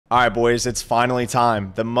All right, boys, it's finally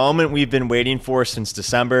time. The moment we've been waiting for since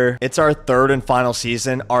December. It's our third and final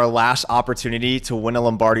season, our last opportunity to win a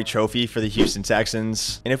Lombardi trophy for the Houston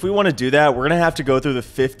Texans. And if we want to do that, we're going to have to go through the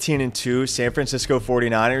 15-2 San Francisco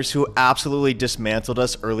 49ers, who absolutely dismantled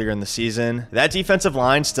us earlier in the season. That defensive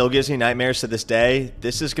line still gives me nightmares to this day.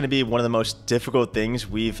 This is going to be one of the most difficult things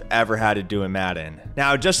we've ever had to do in Madden.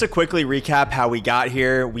 Now, just to quickly recap how we got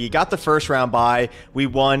here, we got the first round bye. We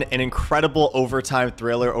won an incredible overtime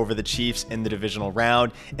thriller over the Chiefs in the divisional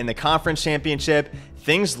round. In the conference championship,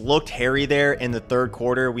 things looked hairy there in the third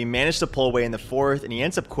quarter. We managed to pull away in the fourth, and he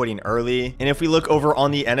ends up quitting early. And if we look over on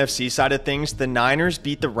the NFC side of things, the Niners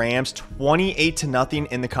beat the Rams 28-0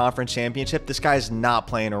 in the conference championship. This guy is not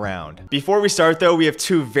playing around. Before we start, though, we have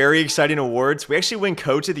two very exciting awards. We actually win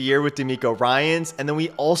Coach of the Year with D'Amico Ryans, and then we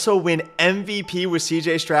also win MVP with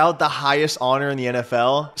CJ Stroud, the highest honor in the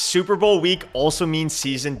NFL. Super Bowl week also means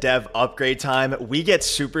season dev upgrade time. We get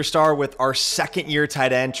Superstar with our second-year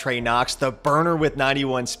tight end, Trey Knox, the burner with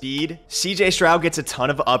 91 speed. CJ Stroud gets a ton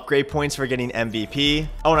of upgrade points for getting MVP.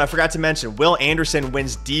 Oh, and I forgot to mention, Will Anderson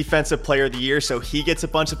wins Defensive Player of the Year, so he gets a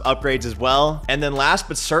bunch of upgrades as well. And then last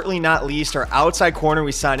but certainly not least, our outside corner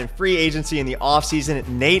we signed in free agency in the offseason,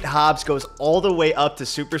 Nate Hobbs, goes all the way up to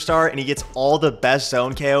Superstar, and he gets all the best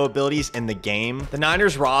zone KO abilities in the game. The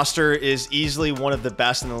Niners roster is easily one of the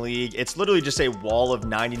best in the league. It's literally just a wall of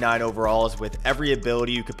 99 overalls with every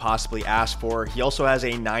ability you could possibly ask for. He also has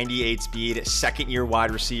a 98 speed second-year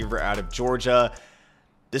wide receiver out of Georgia.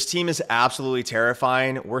 This team is absolutely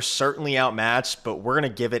terrifying. We're certainly outmatched, but we're going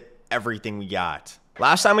to give it everything we got.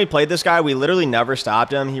 Last time we played this guy, we literally never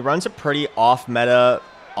stopped him. He runs a pretty off-meta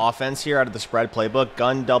offense here out of the spread playbook.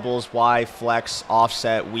 Gun, doubles, Y, flex,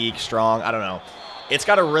 offset, weak, strong. I don't know. It's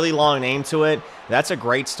got a really long name to it. That's a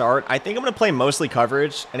great start. I think I'm going to play mostly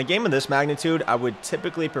coverage. In a game of this magnitude, I would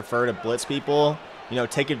typically prefer to blitz people, you know,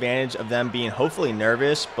 take advantage of them being hopefully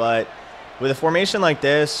nervous, but with a formation like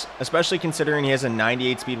this, especially considering he has a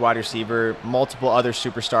 98 speed wide receiver, multiple other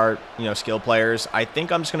superstar, skill players, I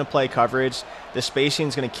think I'm just going to play coverage. The spacing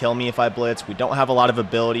is going to kill me if I blitz. We don't have a lot of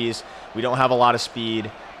abilities. We don't have a lot of speed.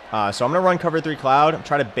 So I'm going to run cover 3 cloud. I'm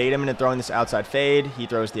trying to bait him into throwing this outside fade. He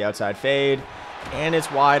throws the outside fade, and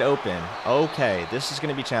it's wide open. Okay, this is going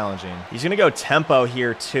to be challenging. He's going to go tempo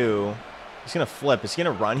here too. He's going to flip. Is he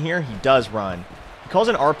going to run here? He does run. He calls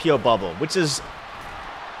an RPO bubble, which is...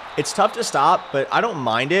 It's tough to stop, but I don't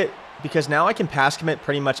mind it because now I can pass commit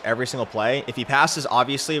pretty much every single play. If he passes,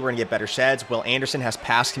 obviously, we're going to get better sheds. Will Anderson has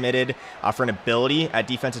pass committed for an ability at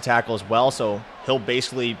defensive tackle as well, so he'll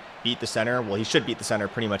basically beat the center. Well, he should beat the center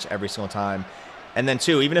pretty much every single time. And then,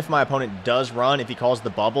 two, even if my opponent does run, if he calls the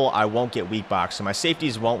bubble, I won't get weak box, so my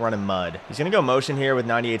safeties won't run in mud. He's going to go motion here with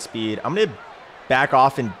 98 speed. I'm going to back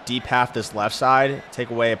off and deep half this left side, take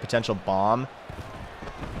away a potential bomb.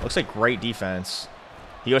 Looks like great defense.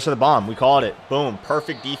 He goes for the bomb. We called it. Boom.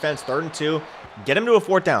 Perfect defense. 3rd and 2. Get him to a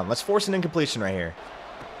 4th down. Let's force an incompletion right here.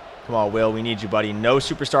 Come on, Will. We need you, buddy. No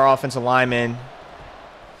superstar offensive lineman.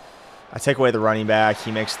 I take away the running back.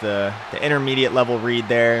 He makes the intermediate level read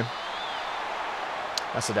there.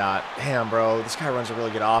 That's a dot. Damn, bro. This guy runs a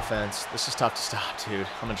really good offense. This is tough to stop, dude.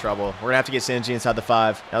 I'm in trouble. We're going to have to get Synergy inside the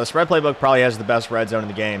 5. Now, the spread playbook probably has the best red zone in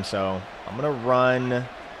the game, so I'm going to run a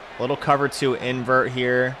little cover 2 invert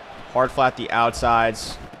here. Hard flat the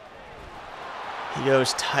outsides. He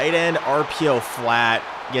goes tight end RPO flat.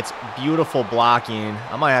 Gets beautiful blocking.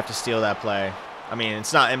 I might have to steal that play. I mean,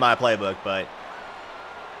 it's not in my playbook, but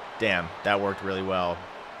damn, that worked really well.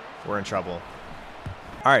 We're in trouble.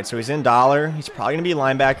 All right, so he's in dollar. He's probably going to be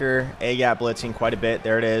linebacker. A-gap blitzing quite a bit.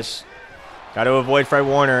 There it is. Got to avoid Fred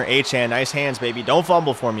Warner. H-hand. Nice hands, baby. Don't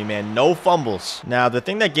fumble for me, man. No fumbles. Now, the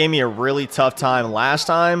thing that gave me a really tough time last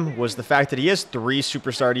time was the fact that he has 3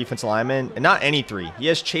 superstar defensive linemen. And not any 3. He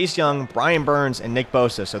has Chase Young, Brian Burns, and Nick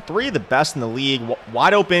Bosa. So 3 of the best in the league.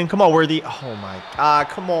 Wide open. Come on, Worthy. Oh, my God.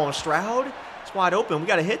 Come on, Stroud. It's wide open. We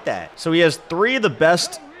got to hit that. So he has 3 of the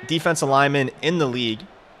best defensive linemen in the league.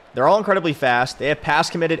 They're all incredibly fast. They have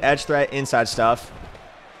pass-committed edge threat inside stuff.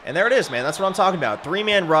 And there it is, man. That's what I'm talking about.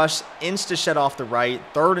 3-man rush, insta-shed off the right.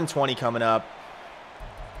 3rd and 20 coming up.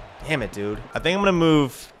 Damn it, dude. I think I'm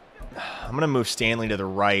going to move Stanley to the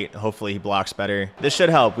right. Hopefully he blocks better. This should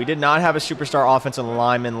help. We did not have a superstar offensive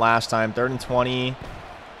lineman last time. 3rd and 20.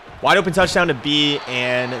 Wide open touchdown to B,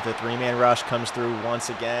 and the 3-man rush comes through once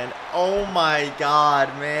again. Oh, my God,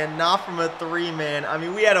 man. Not from a 3-man. I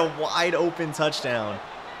mean, we had a wide open touchdown.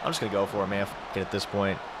 I'm just going to go for it, man. F it at this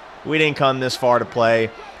point. We didn't come this far to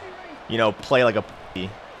play, play like a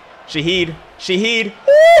Shaheed. Shaheed.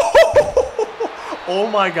 Oh,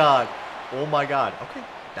 my God. Oh, my God. Okay.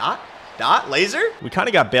 Dot. Laser. We kind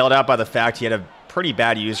of got bailed out by the fact he had a Pretty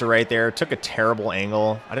bad user right there. Took a terrible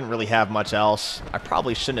angle. I didn't really have much else. I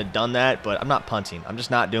probably shouldn't have done that, but I'm not punting. I'm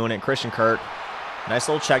just not doing it. Christian Kirk. Nice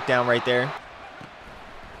little check down right there.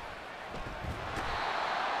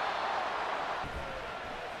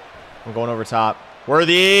 I'm going over top.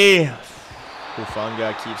 Worthy.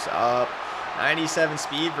 Hufunga keeps up. 97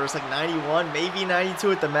 speed versus like 91, maybe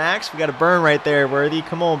 92 at the max. We got a burn right there, Worthy.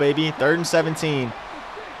 Come on, baby. 3rd and 17.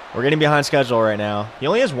 We're getting behind schedule right now. He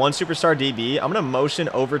only has 1 superstar DB. I'm going to motion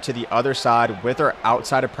over to the other side with our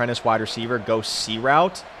outside apprentice wide receiver. Go C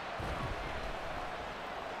route.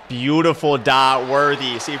 Beautiful dot,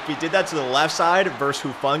 Worthy. See, if we did that to the left side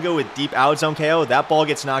versus Hufunga with deep out zone KO, that ball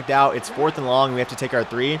gets knocked out. It's 4th and long. We have to take our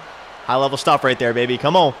 3. High-level stuff right there, baby.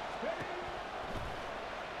 Come on.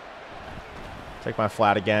 Take my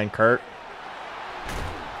flat again, Kurt.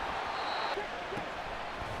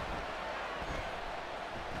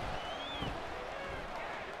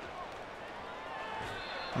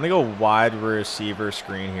 I'm going to go wide receiver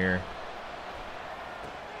screen here.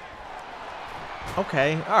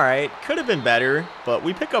 Okay, all right. Could have been better, but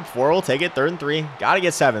we pick up 4. We'll take it. 3rd and 3. Got to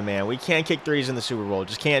get 7, man. We can't kick 3s in the Super Bowl.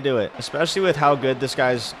 Just can't do it, especially with how good this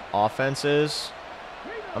guy's offense is.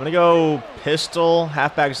 I'm going to go pistol,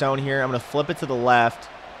 halfback zone here. I'm going to flip it to the left.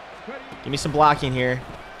 Give me some blocking here.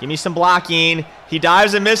 Give me some blocking. He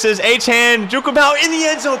dives and misses. H-hand, juke him out in the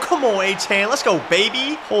end zone. Come on, H-hand. Let's go,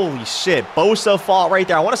 baby. Holy shit. Bosa fought right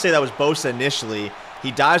there. I want to say that was Bosa initially. He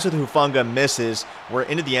dives with Hufunga, misses. We're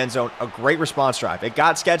into the end zone. A great response drive. It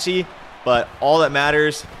got sketchy, but all that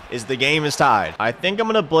matters is the game is tied. I think I'm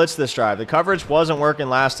going to blitz this drive. The coverage wasn't working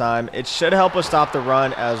last time. It should help us stop the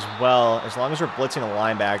run as well, as long as we're blitzing a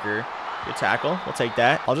linebacker. Good tackle. We'll take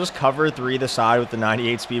that. I'll just cover 3 the side with the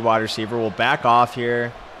 98 speed wide receiver. We'll back off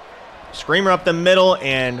here. Screamer up the middle,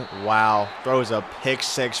 and wow, throws a pick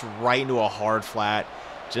 6 right into a hard flat.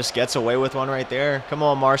 Just gets away with one right there. Come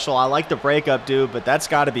on, Marshall. I like the breakup, dude, but that's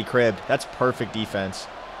got to be cribbed. That's perfect defense.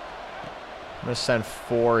 I'm going to send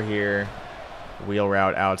 4 here. Wheel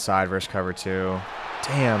route outside versus cover 2.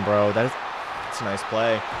 Damn, bro. That's a nice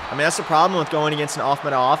play. I mean, that's the problem with going against an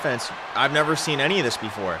off-meta offense. I've never seen any of this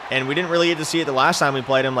before. And we didn't really get to see it the last time we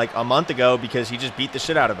played him like a month ago because he just beat the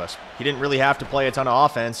shit out of us. He didn't really have to play a ton of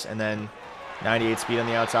offense, and then 98 speed on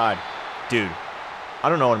the outside. Dude, I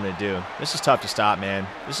don't know what I'm going to do. This is tough to stop, man.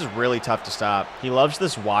 This is really tough to stop. He loves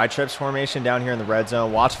this wide trips formation down here in the red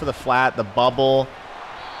zone. Watch for the flat, the bubble.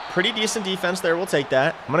 Pretty decent defense there. We'll take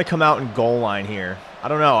that. I'm going to come out in goal line here. I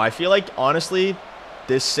don't know. I feel like, honestly,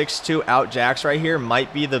 this 6'2" out jacks right here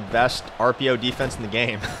might be the best RPO defense in the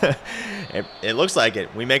game. It looks like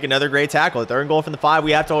it. We make another great tackle. 3rd and goal from the 5.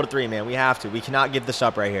 We have to hold a 3, man. We have to. We cannot give this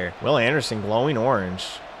up right here. Will Anderson, glowing orange.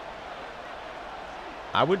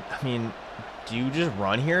 I mean, do you just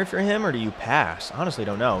run here if you're him, or do you pass? Honestly,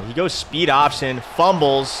 don't know. He goes speed option,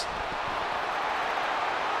 fumbles.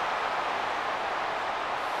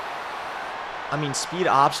 I mean, speed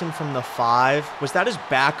option from the 5. Was that his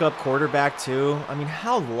backup quarterback too? I mean,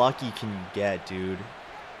 how lucky can you get, dude?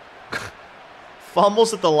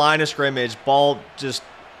 Fumbles at the line of scrimmage. Ball just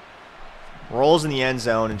rolls in the end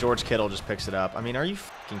zone, and George Kittle just picks it up. I mean, are you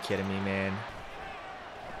fucking kidding me, man?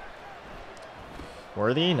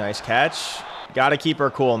 Worthy, nice catch. Got to keep her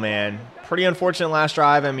cool, man. Pretty unfortunate last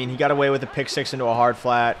drive. I mean, he got away with a pick 6 into a hard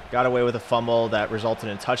flat. Got away with a fumble that resulted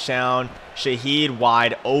in a touchdown. Shaheed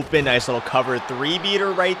wide open. Nice little cover 3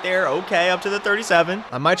 beater right there. Okay, up to the 37.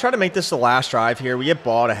 I might try to make this the last drive here. We get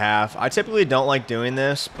ball at a half. I typically don't like doing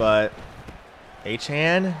this, but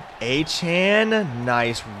H-hand,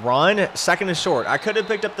 nice run. 2nd and short. I could have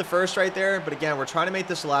picked up the first right there, but again, we're trying to make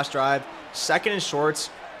this the last drive. 2nd and shorts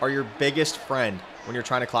are your biggest friend when you're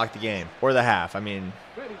trying to clock the game. Or the half. I mean,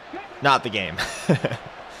 not the game.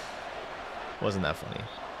 Wasn't that funny.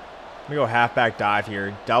 I'm going to go halfback dive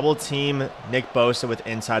here. Double team Nick Bosa with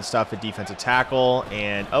inside stuff at defensive tackle.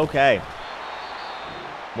 And okay.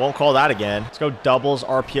 Won't call that again. Let's go doubles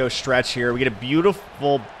RPO stretch here. We get a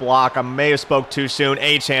beautiful block. I may have spoke too soon.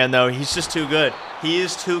 H-hand, though. He's just too good. He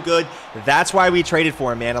is too good. That's why we traded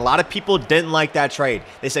for him, man. A lot of people didn't like that trade.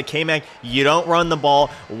 They said, K-Mac, you don't run the ball.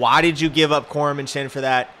 Why did you give up Corum and Chin for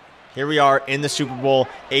that? Here we are in the Super Bowl.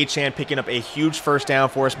 H-hand picking up a huge 1st down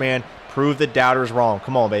for us, man. Prove the doubters wrong.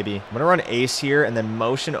 Come on, baby. I'm going to run ace here and then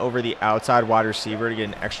motion over the outside wide receiver to get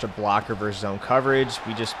an extra blocker versus zone coverage.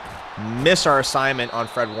 We just miss our assignment on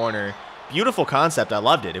Fred Warner. Beautiful concept. I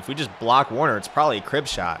loved it. If we just block Warner, it's probably a crib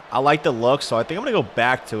shot. I like the look, so I think I'm going to go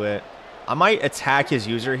back to it. I might attack his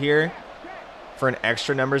user here for an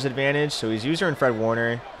extra numbers advantage. So he's user and Fred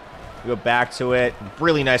Warner. We go back to it.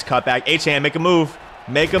 Really nice cutback. H-hand, make a move.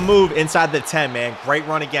 Make a move inside the 10, man. Great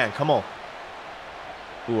run again. Come on.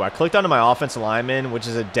 Ooh, I clicked onto my offensive lineman, which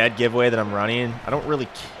is a dead giveaway that I'm running. I don't really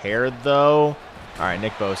care, though. All right,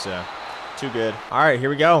 Nick Bosa. Too good. All right, here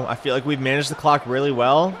we go. I feel like we've managed the clock really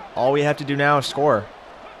well. All we have to do now is score.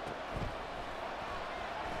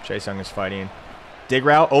 Chase Young is fighting. Dig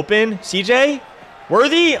route, open. CJ?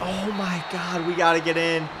 Worthy? Oh, my God. We got to get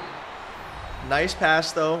in. Nice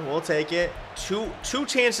pass, though. We'll take it. Two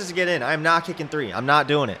chances to get in. I'm not kicking 3. I'm not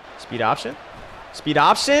doing it. Speed option. Speed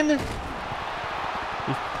option.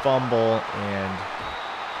 We fumble and...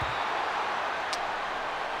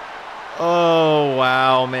 Oh,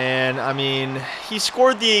 wow, man. I mean, he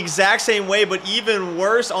scored the exact same way, but even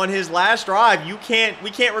worse on his last drive. We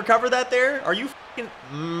can't recover that there? Are you fucking...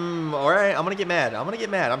 all right, I'm going to get mad. I'm going to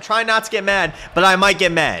get mad. I'm trying not to get mad, but I might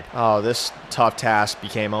get mad. Oh, this tough task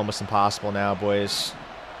became almost impossible now, boys.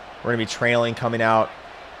 We're going to be trailing coming out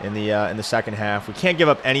in the second half. We can't give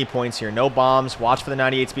up any points here. No bombs. Watch for the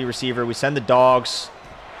 98 speed receiver. We send the dogs.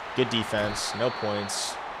 Good defense. No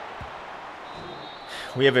points.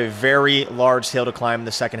 We have a very large hill to climb in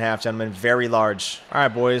the second half, gentlemen. Very large. All right,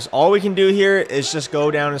 boys. All we can do here is just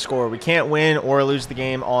go down and score. We can't win or lose the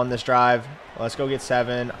game on this drive. Let's go get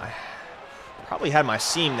 7. I probably had my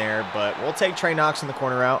seam there, but we'll take Trey Knox in the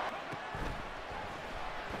corner route.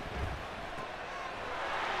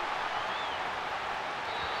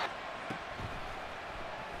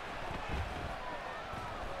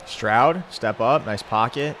 Stroud, step up. Nice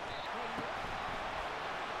pocket.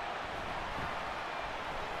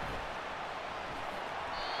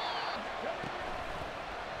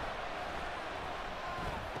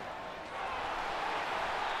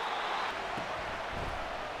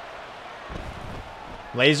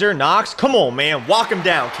 Laser, Knox. Come on, man. Walk him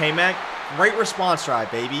down, K-Mac. Great response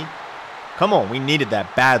drive, baby. Come on. We needed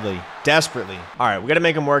that badly. Desperately. All right, we got to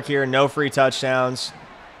make him work here. No free touchdowns.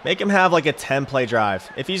 Make him have like a 10-play drive.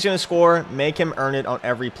 If he's going to score, make him earn it on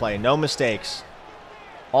every play. No mistakes.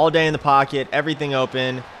 All day in the pocket. Everything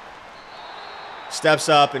open. Steps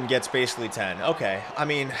up and gets basically 10. Okay. I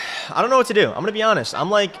mean, I don't know what to do. I'm going to be honest. I'm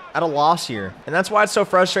like at a loss here. And that's why it's so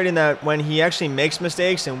frustrating that when he actually makes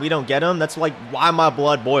mistakes and we don't get them, that's like why my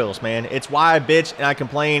blood boils, man. It's why I bitch and I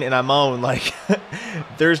complain and I moan. Like,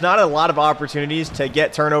 there's not a lot of opportunities to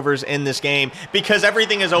get turnovers in this game because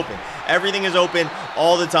everything is open. Everything is open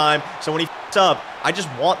all the time. So when he f***s up, I just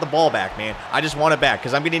want the ball back, man. I just want it back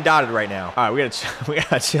because I'm getting dotted right now. All right, we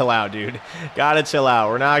gotta chill out, dude. Gotta chill out.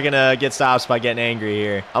 We're not gonna get stops by getting angry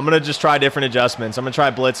here. I'm gonna just try different adjustments. I'm gonna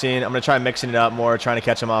try blitzing. I'm gonna try mixing it up more, trying to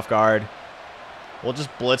catch him off guard. We'll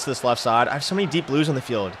just blitz this left side. I have so many deep blues on the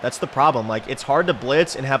field. That's the problem. Like, it's hard to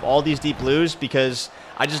blitz and have all these deep blues because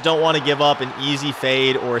I just don't want to give up an easy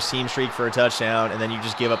fade or a seam streak for a touchdown, and then you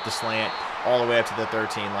just give up the slant all the way up to the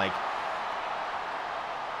 13. Like,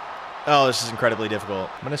 oh, this is incredibly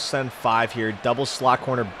difficult. I'm going to send 5 here. Double slot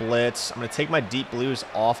corner blitz. I'm going to take my deep blues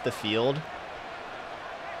off the field.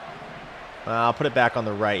 I'll put it back on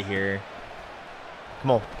the right here. Come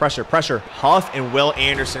on. Pressure, pressure. Huff and Will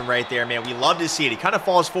Anderson right there, man. We love to see it. He kind of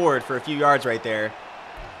falls forward for a few yards right there.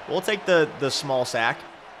 We'll take the small sack.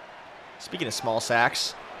 Speaking of small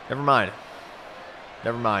sacks, never mind.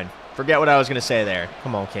 Never mind. Forget what I was going to say there.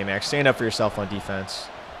 Come on, K-Max. Stand up for yourself on defense.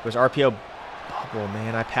 It was RPO. Oh,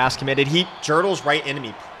 man, I pass committed. He turtles right into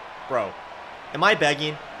me. Bro, am I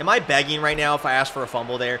begging? Am I begging right now if I ask for a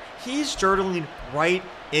fumble there? He's turtling right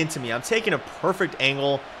into me. I'm taking a perfect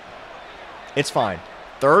angle. It's fine.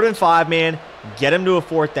 3rd and 5, man. Get him to a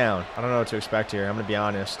 4th down. I don't know what to expect here. I'm going to be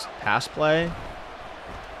honest. Pass play.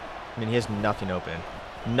 I mean, he has nothing open.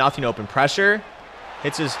 Nothing open. Pressure.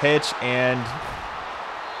 Hits his hitch, and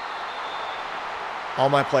all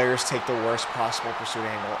my players take the worst possible pursuit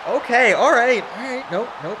angle. Okay, all right. All right. Nope,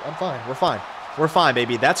 I'm fine. We're fine. We're fine,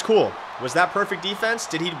 baby. That's cool. Was that perfect defense?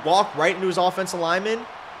 Did he walk right into his offensive lineman?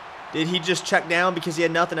 Did he just check down because he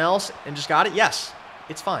had nothing else and just got it? Yes.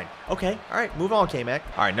 It's fine. Okay. All right. Move on, K-Mac.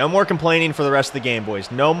 All right. No more complaining for the rest of the game,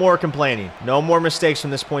 boys. No more complaining. No more mistakes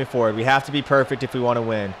from this point forward. We have to be perfect if we want to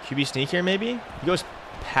win. QB sneak here, maybe? He goes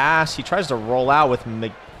pass. He tries to roll out with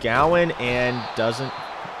McGowan and doesn't.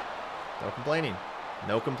 No complaining.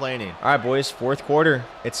 No complaining. All right, boys. 4th quarter.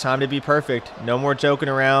 It's time to be perfect. No more joking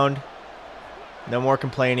around. No more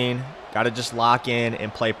complaining. Got to just lock in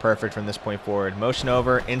and play perfect from this point forward. Motion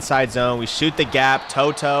over. Inside zone. We shoot the gap.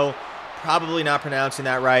 Toto. Probably not pronouncing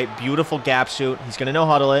that right. Beautiful gap shoot. He's going to no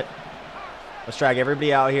huddle it. Let's drag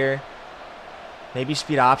everybody out here. Maybe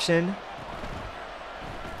speed option.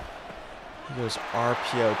 He goes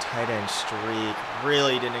RPO tight end streak.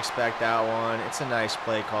 Really didn't expect that one. It's a nice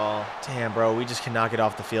play call. Damn, bro. We just cannot get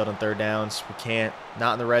off the field on third downs. We can't.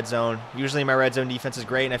 Not in the red zone. Usually my red zone defense is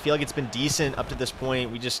great, and I feel like it's been decent up to this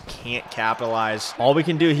point. We just can't capitalize. All we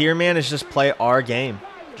can do here, man, is just play our game.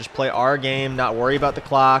 Just play our game, not worry about the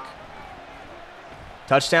clock.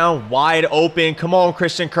 Touchdown, wide open. Come on,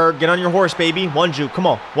 Christian Kirk. Get on your horse, baby. One juke. Come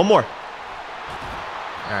on. One more.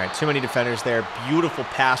 All right, too many defenders there. Beautiful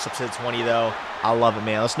pass up to the 20, though. I love it,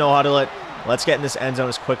 man. Let's no-huddle it. Let's get in this end zone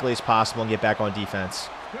as quickly as possible and get back on defense.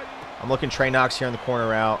 I'm looking Trey Knox here on the corner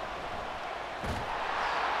route.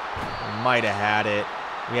 We might have had it.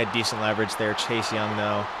 We had decent leverage there. Chase Young,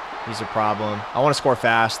 though. He's a problem. I want to score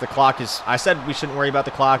fast. The clock is... I said we shouldn't worry about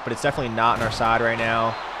the clock, but it's definitely not on our side right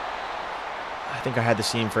now. I think I had the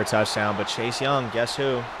seam for a touchdown, but Chase Young, guess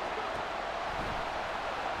who?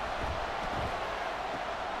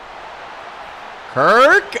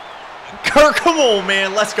 Kirk, come on,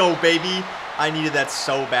 man. Let's go, baby. I needed that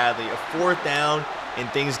so badly. A fourth down, and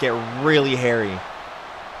things get really hairy.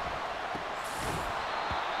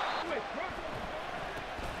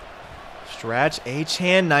 Stretch,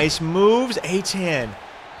 H-hand, nice moves. H-hand.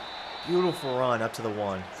 Beautiful run up to the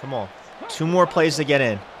 1. Come on. 2 more plays to get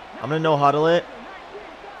in. I'm going to no-huddle it.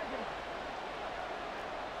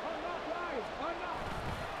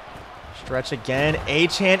 Stretch again.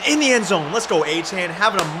 H-hand in the end zone. Let's go, H-hand.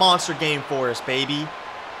 Having a monster game for us, baby.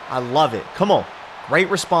 I love it. Come on. Great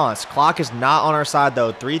response. Clock is not on our side,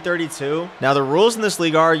 though. 3:32. Now, the rules in this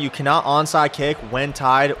league are you cannot onside kick when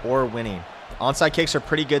tied or winning. Onside kicks are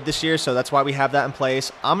pretty good this year, so that's why we have that in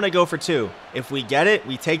place. I'm going to go for 2. If we get it,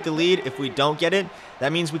 we take the lead. If we don't get it,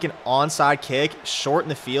 that means we can onside kick, shorten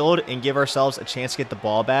the field, and give ourselves a chance to get the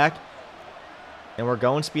ball back. And we're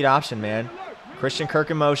going speed option, man. Christian Kirk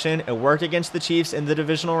in motion. It worked against the Chiefs in the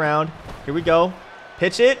divisional round. Here we go.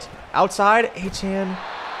 Pitch it. Outside. H-hand.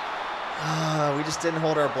 We just didn't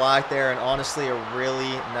hold our block there, and honestly, a really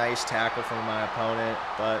nice tackle from my opponent.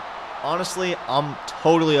 But honestly, I'm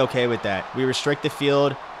totally okay with that. We restrict the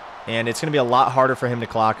field, and it's going to be a lot harder for him to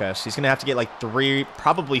clock us. He's going to have to get like 3,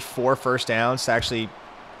 probably 4 first downs to actually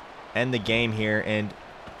end the game here. And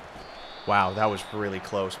wow, that was really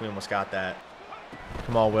close. We almost got that.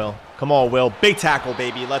 Come on, Will. Come on, Will. Big tackle,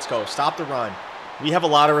 baby. Let's go. Stop the run. We have a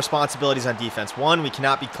lot of responsibilities on defense. One, we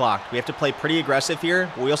cannot be clocked. We have to play pretty aggressive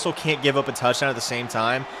here, but we also can't give up a touchdown at the same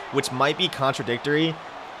time, which might be contradictory,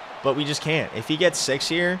 but we just can't. If he gets 6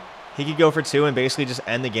 here, he could go for 2 and basically just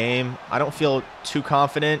end the game. I don't feel too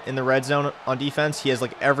confident in the red zone on defense. He has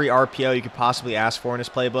like every RPO you could possibly ask for in his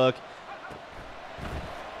playbook.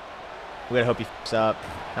 We gotta hope he f***s up.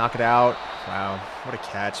 Knock it out. Wow, what a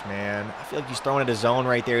catch, man. I feel like he's throwing it a zone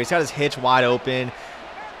right there. He's got his hitch wide open.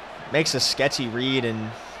 Makes a sketchy read, and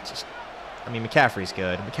just, I mean, McCaffrey's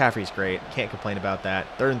good. McCaffrey's great. Can't complain about that.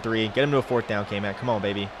 3rd and 3. Get him to a 4th down, K-Man. Come on,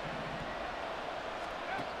 baby.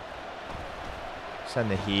 Send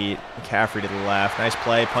the heat. McCaffrey to the left. Nice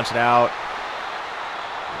play. Punch it out.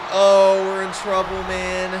 Oh, we're in trouble,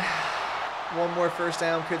 man. 1 more first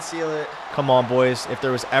down could seal it. Come on, boys. If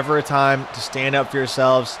there was ever a time to stand up for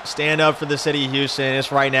yourselves, stand up for the city of Houston.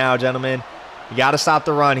 It's right now, gentlemen. You got to stop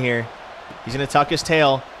the run here. He's going to tuck his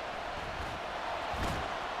tail.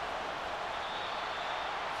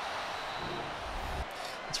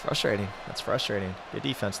 That's frustrating. That's frustrating. Good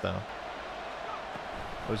defense, though.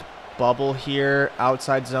 Goes bubble here.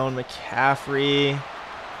 Outside zone, McCaffrey.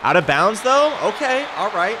 Out of bounds, though? Okay.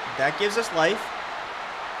 All right. That gives us life.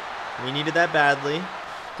 We needed that badly.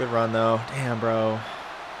 Good run, though. Damn, bro.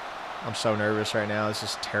 I'm so nervous right now. This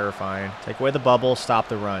is terrifying. Take away the bubble. Stop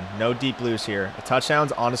the run. No deep blues here. A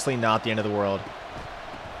touchdown's honestly not the end of the world.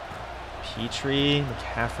 Petrie.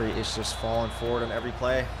 McCaffrey is just falling forward on every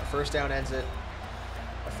play. A first down ends it.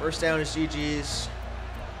 A first down is GG's.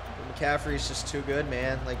 But McCaffrey's just too good,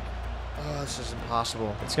 man. Like, oh, this is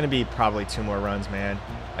impossible. It's going to be probably 2 more runs, man.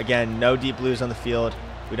 Again, no deep blues on the field.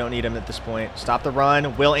 We don't need him at this point. Stop the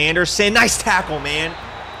run. Will Anderson. Nice tackle, man.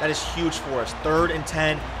 That is huge for us. 3rd and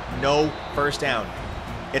 10. No first down.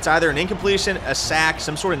 It's either an incompletion, a sack,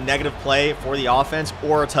 some sort of negative play for the offense,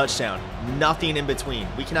 or a touchdown. Nothing in between.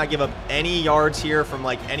 We cannot give up any yards here from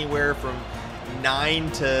like anywhere from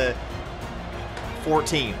 9 to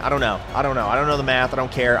 14. I don't know. I don't know the math. I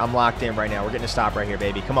don't care. I'm locked in right now. We're getting a stop right here,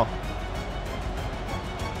 baby. Come on.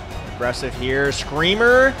 Aggressive here.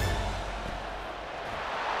 Screamer.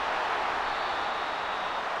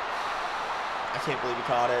 I can't believe we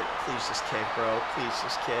caught it. Please just kick, bro. Please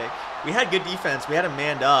just kick. We had good defense. We had him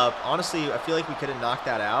manned up. Honestly, I feel like we could have knocked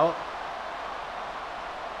that out.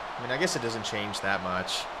 I mean, I guess it doesn't change that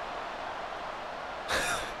much.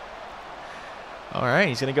 All right,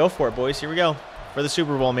 he's going to go for it, boys. Here we go. For the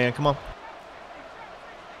Super Bowl, man. Come on.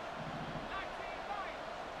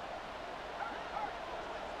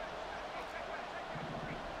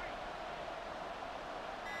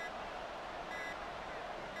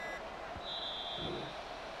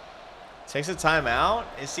 Takes a timeout.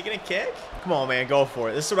 Is he going to kick? Come on, man. Go for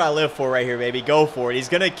it. This is what I live for right here, baby. Go for it. He's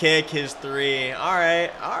going to kick his 3. All right.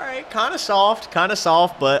 All right. Kind of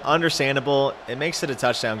soft, but understandable. It makes it a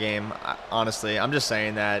touchdown game, honestly. I'm just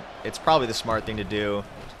saying that it's probably the smart thing to do.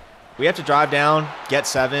 We have to drive down, get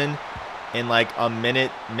 7 in like a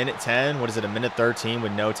minute 10. What is it, a minute 13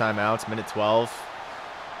 with no timeouts, minute 12.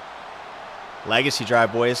 Legacy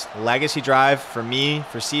drive, boys. Legacy drive for me,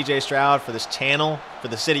 for CJ Stroud, for this channel, for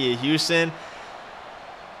the city of Houston.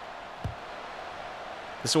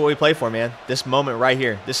 This is what we play for, man. This moment right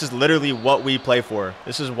here. This is literally what we play for.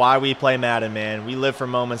 This is why we play Madden, man. We live for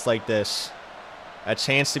moments like this. A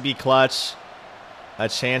chance to be clutch. A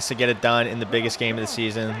chance to get it done in the biggest game of the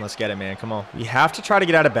season. Let's get it, man. Come on. We have to try to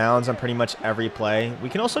get out of bounds on pretty much every play. We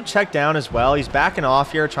can also check down as well. He's backing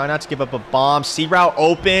off here. Try not to give up a bomb. C route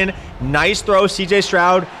open. Nice throw, CJ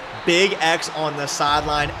Stroud. Big X on the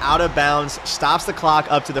sideline. Out of bounds. Stops the clock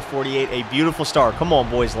up to the 48. A beautiful start. Come on,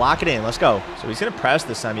 boys. Lock it in. Let's go. So he's going to press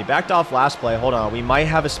this time. He backed off last play. Hold on. We might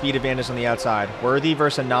have a speed advantage on the outside. Worthy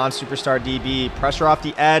versus a non-superstar DB. Pressure off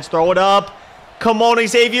the edge. Throw it up. Come on,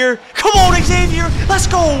 Xavier. Come on, Xavier. Let's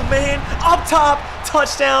go, man. Up top.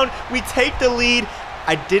 Touchdown. We take the lead.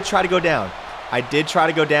 I did try to go down.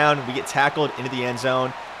 We get tackled into the end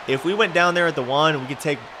zone. If we went down there at the 1, we could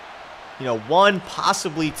take, you know, 1,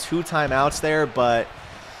 possibly 2 timeouts there, but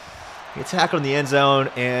we get tackled in the end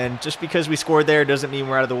zone, and just because we scored there doesn't mean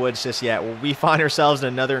we're out of the woods just yet. We find ourselves in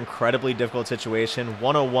another incredibly difficult situation.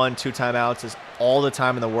 101, 2 timeouts is all the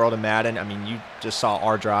time in the world of Madden. I mean, you just saw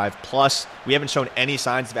our drive. Plus, we haven't shown any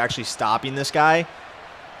signs of actually stopping this guy.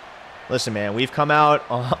 Listen, man, we've come out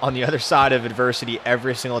on the other side of adversity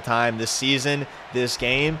every single time this season, this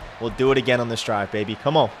game. We'll do it again on this drive, baby.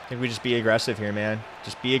 Come on. I think we just be aggressive here, man.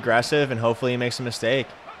 Just be aggressive, and hopefully he makes a mistake.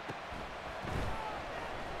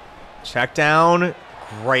 Check down.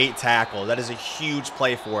 Great tackle. That is a huge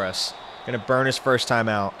play for us. Going to burn his first time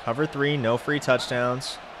out. Cover 3, no free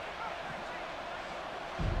touchdowns.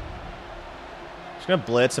 Just going to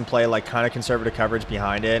blitz and play like kind of conservative coverage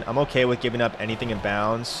behind it. I'm okay with giving up anything in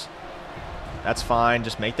bounds. That's fine.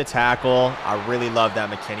 Just make the tackle. I really love that,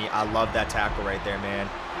 McKinney. I love that tackle right there, man.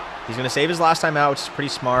 He's going to save his last time out, which is pretty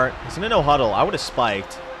smart. He's going to no huddle. I would have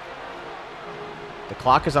spiked. The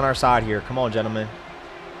clock is on our side here. Come on, gentlemen.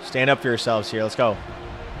 Stand up for yourselves here. Let's go.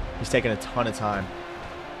 He's taking a ton of time.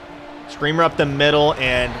 Screamer up the middle,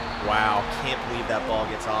 and wow, can't believe that ball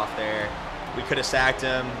gets off there. We could have sacked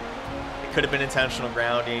him. It could have been intentional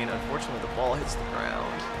grounding. Unfortunately, the ball hits the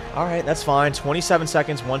ground. All right, that's fine. 27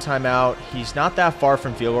 seconds, 1 timeout. He's not that far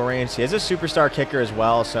from field goal range. He has a superstar kicker as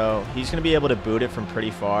well, so he's going to be able to boot it from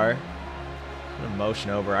pretty far. I'm going to motion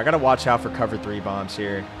over. I got to watch out for cover 3 bombs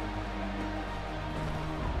here.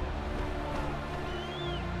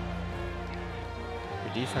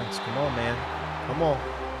 Your defense, come on, man. Come on.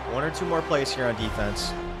 1 or 2 more plays here on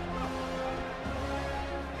defense.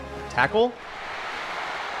 Tackle.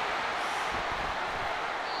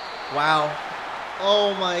 Wow.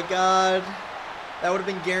 Oh my God. That would have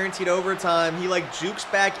been guaranteed overtime. He like jukes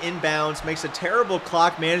back inbounds, makes a terrible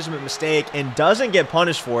clock management mistake, and doesn't get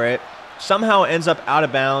punished for it. Somehow ends up out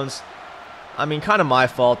of bounds. I mean, kind of my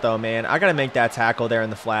fault though, man. I got to make that tackle there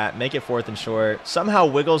in the flat, make it 4th and short. Somehow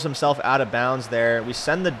wiggles himself out of bounds there. We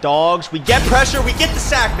send the dogs. We get pressure. We get the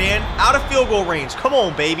sack, man. Out of field goal range. Come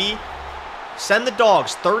on, baby. Send the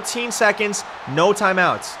dogs. 13 seconds, no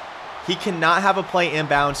timeouts. He cannot have a play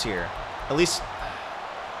inbounds here. At least,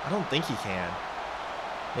 I don't think he can.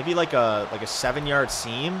 Maybe like a 7-yard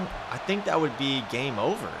seam. I think that would be game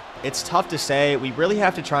over. It's tough to say. We really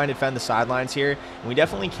have to try and defend the sidelines here, and we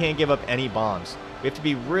definitely can't give up any bombs. We have to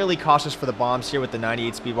be really cautious for the bombs here with the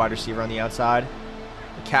 98 speed wide receiver on the outside.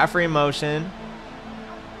 McCaffrey in motion.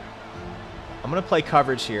 I'm going to play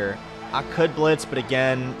coverage here. I could blitz, but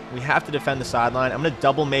again, we have to defend the sideline. I'm going to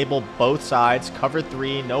double Mabel both sides. Cover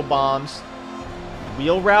 3, no bombs.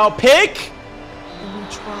 Wheel route, pick! And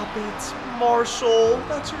we drop it. Marshall,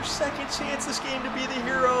 that's your second chance this game to be the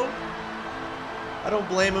hero. I don't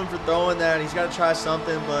blame him for throwing that. He's got to try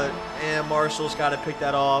something, but man, Marshall's got to pick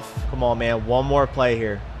that off. Come on, man. 1 more play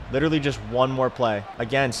here. Literally just 1 more play.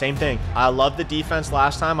 Again, same thing. I loved the defense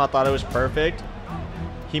last time. I thought it was perfect.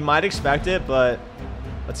 He might expect it, but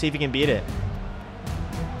let's see if he can beat it.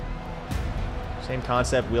 Same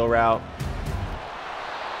concept, wheel route.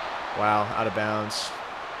 Wow, out of bounds.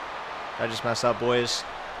 Did I just mess up, boys?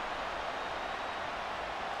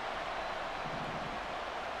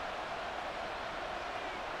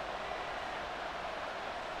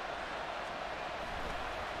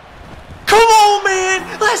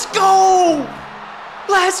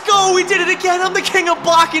 Let's go. We did it again. I'm the king of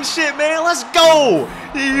blocking shit, man. Let's go.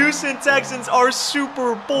 The Houston Texans are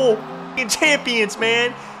Super Bowl champions,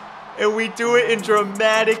 man. And we do it in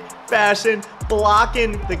dramatic fashion,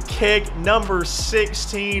 blocking the kick. Number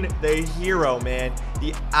 16, the hero, man.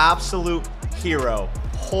 The absolute hero.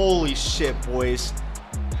 Holy shit, boys.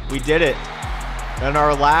 We did it. In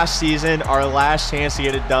our last season, our last chance to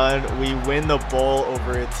get it done, we win the bowl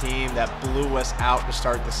over a team that blew us out to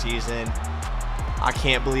start the season. I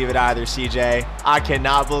can't believe it either, CJ. I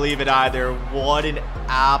cannot believe it either. What an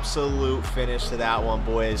absolute finish to that one,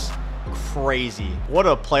 boys. Crazy. What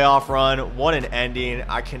a playoff run. What an ending.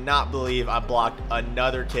 I cannot believe I blocked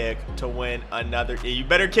another kick to win another. You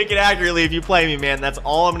better kick it accurately if you play me, man. That's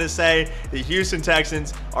all I'm going to say. The Houston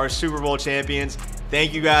Texans are Super Bowl champions.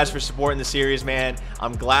 Thank you guys for supporting the series, man.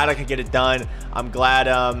 I'm glad I could get it done. I'm glad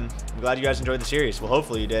you guys enjoyed the series. Well,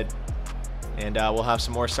 hopefully you did. And we'll have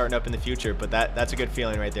some more starting up in the future. But that's a good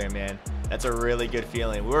feeling right there, man. That's a really good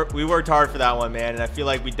feeling. We worked hard for that one, man. And I feel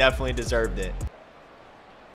like we definitely deserved it.